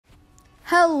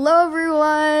Hello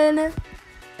everyone,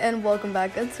 and welcome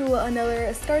back to another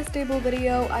StarStable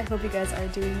video. I hope you guys are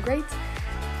doing great.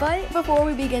 But before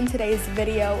we begin today's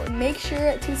video, make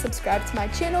sure to subscribe to my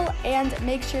channel and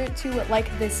make sure to like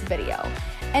this video.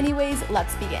 Anyways,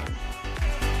 let's begin.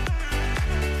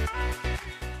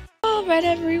 Alright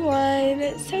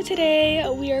everyone, so today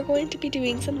we are going to be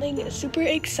doing something super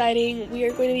exciting. We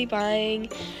are going to be buying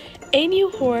a new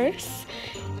horse.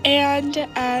 And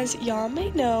as y'all may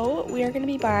know, we are going to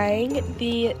be buying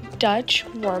the Dutch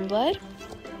Warmblood.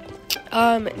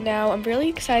 Now I'm really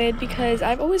excited because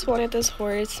I've always wanted this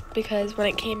horse because when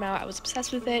it came out I was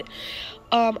obsessed with it.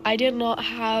 I did not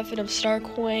have enough star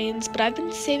coins, but I've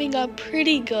been saving up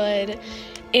pretty good,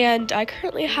 and I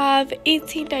currently have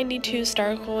 1892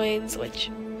 star coins, which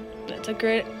that's a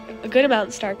good amount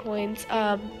of star coins.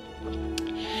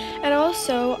 And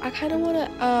also I kind of want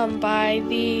to buy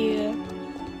the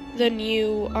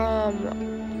new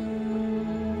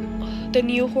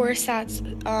horse that's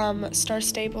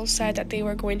StarStable said that they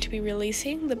were going to be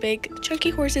releasing, the big chunky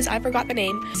horses. I forgot the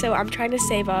name, so I'm trying to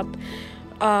save up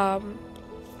for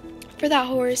that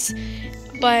horse,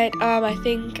 but I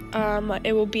think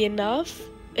it will be enough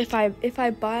if I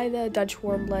buy the Dutch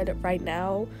Warmblood right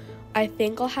now. I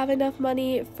think I'll have enough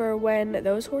money for when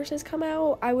those horses come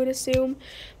out, I would assume.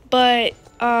 But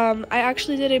I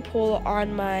actually did a poll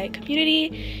on my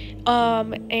community,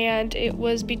 and it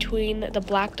was between the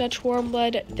black Dutch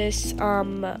Warmblood, this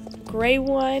gray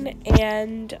one,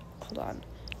 and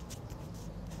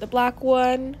the black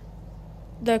one,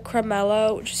 the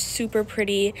Cremello, which is super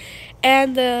pretty,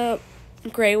 and the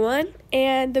gray one.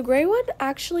 And the gray one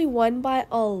actually won by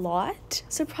a lot,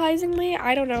 surprisingly.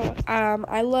 I don't know.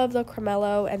 I love the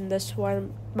Cremello and this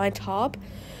one, my top.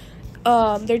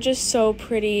 They're just so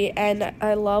pretty, and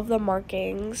I love the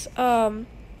markings. And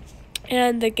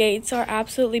the gaits are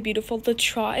absolutely beautiful. The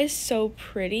trot is so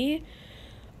pretty.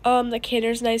 The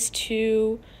canter's nice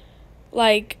too.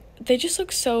 Like, they just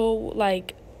look so,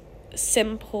 like,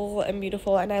 simple and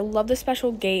beautiful, and I love the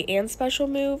special gait and special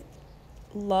move.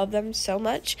 Love them so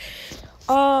much.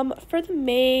 For the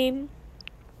mane,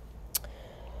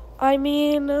 I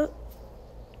mean,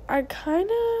 I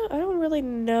don't really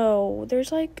know.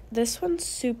 There's like, this one's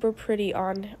super pretty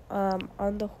on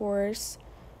the horse,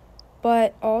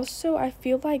 but also I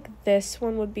feel like this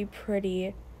one would be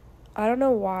pretty. I don't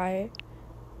know why,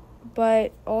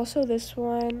 but also this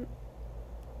one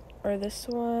or this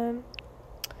one.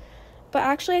 But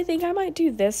actually I think I might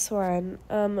do this one.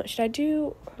 I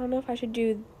don't know if I should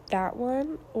do that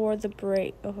one or the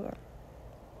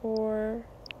or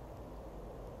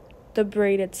the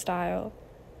braided style.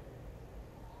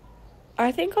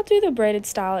 I think I'll do the braided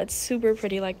style. It's super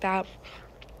pretty like that.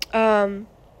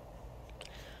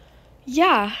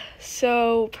 Yeah,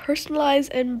 so personalize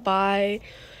and buy.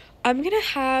 I'm gonna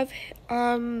have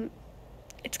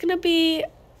it's gonna be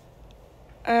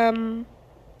an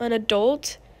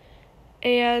adult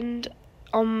and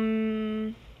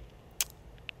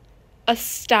a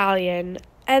stallion.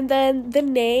 And then the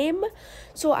name,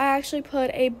 so I actually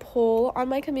put a poll on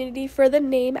my community for the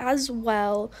name as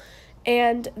well,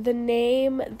 and the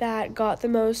name that got the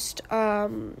most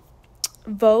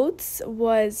votes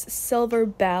was Silver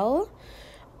Bell.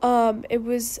 It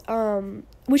was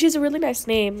which is a really nice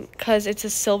name because it's a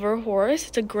silver horse,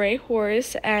 it's a gray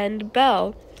horse, and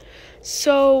bell.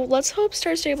 So let's hope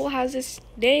StarStable has this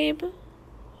name.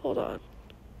 Hold on.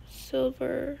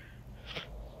 Silver.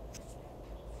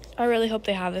 I really hope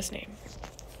they have this name.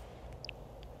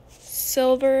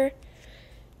 Silver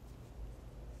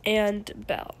and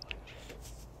Bell.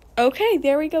 Okay,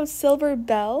 there we go. Silver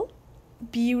Bell.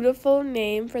 Beautiful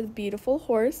name for the beautiful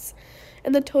horse.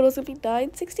 And the total's gonna be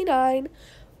 $9.69,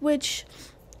 which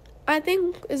I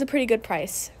think is a pretty good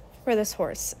price for this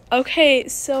horse. Okay,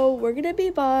 so we're gonna be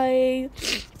buying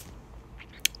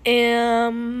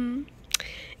in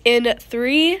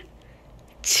 3,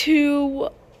 2,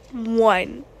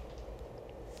 1.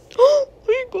 Oh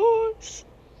my gosh.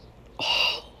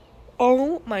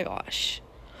 Oh my gosh.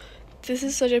 This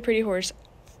is such a pretty horse.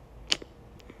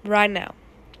 Right now.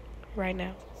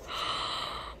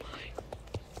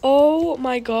 Oh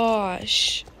my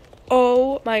gosh.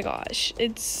 Oh my gosh.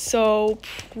 It's so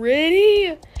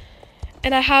pretty.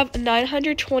 And I have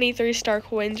 923 star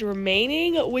coins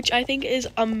remaining, which I think is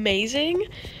amazing.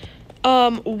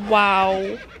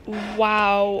 Wow.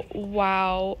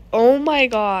 Oh my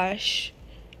gosh.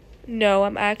 No,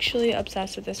 I'm actually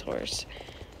obsessed with this horse.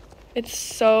 It's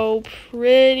so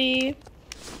pretty.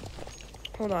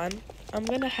 Hold on. I'm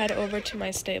gonna head over to my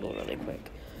stable really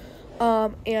quick.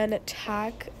 And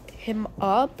tack him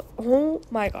up. Oh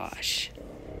my gosh.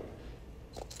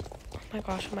 my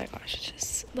gosh, oh my gosh.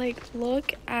 Just like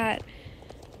look at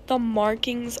the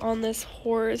markings on this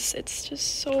horse. It's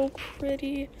just so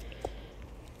pretty.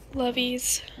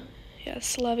 Lovies.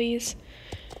 Yes, lovies.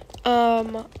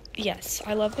 Yes,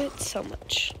 I love it so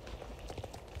much.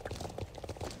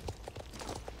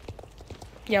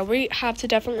 Yeah, we have to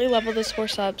definitely level this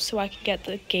horse up so I can get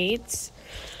the gates.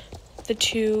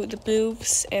 The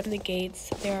booths and the gates.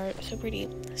 They are so pretty.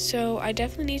 So I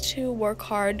definitely need to work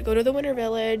hard, go to the Winter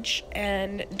Village,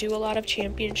 and do a lot of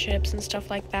championships and stuff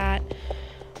like that.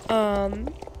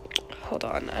 Hold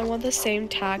on. I want the same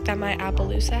tag that my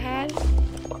Appaloosa had.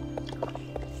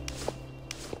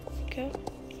 Okay.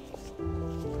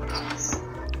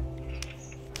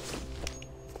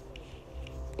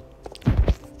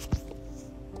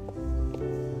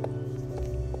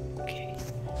 Okay.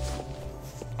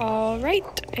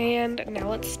 Alright, and now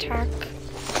let's tack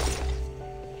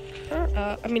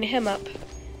him up.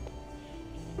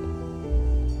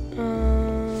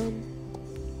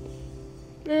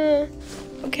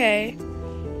 Okay.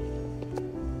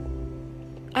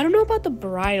 I don't know about the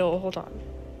bridle. Hold on.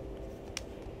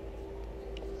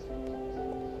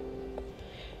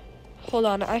 Hold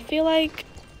on. I feel like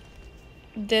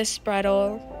this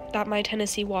bridle that my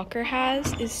Tennessee Walker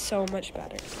has is so much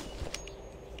better.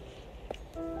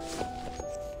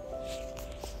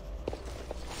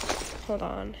 Hold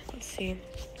on. Let's see.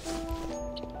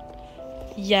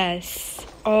 Yes.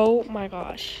 Oh my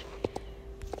gosh.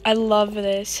 I love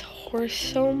this horse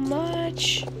so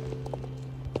much.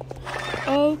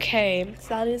 Okay, so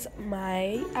that is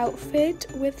my outfit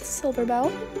with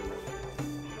Silverbell.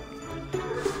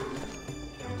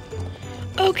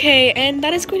 Okay, and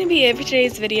that is going to be it for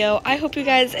today's video. I hope you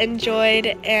guys enjoyed,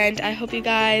 and I hope you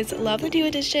guys love the new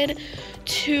addition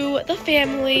to the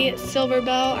family,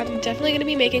 Silverbell. I'm definitely going to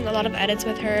be making a lot of edits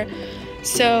with her.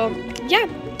 So, yeah,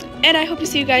 and I hope to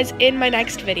see you guys in my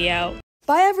next video.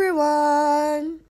 Bye, everyone!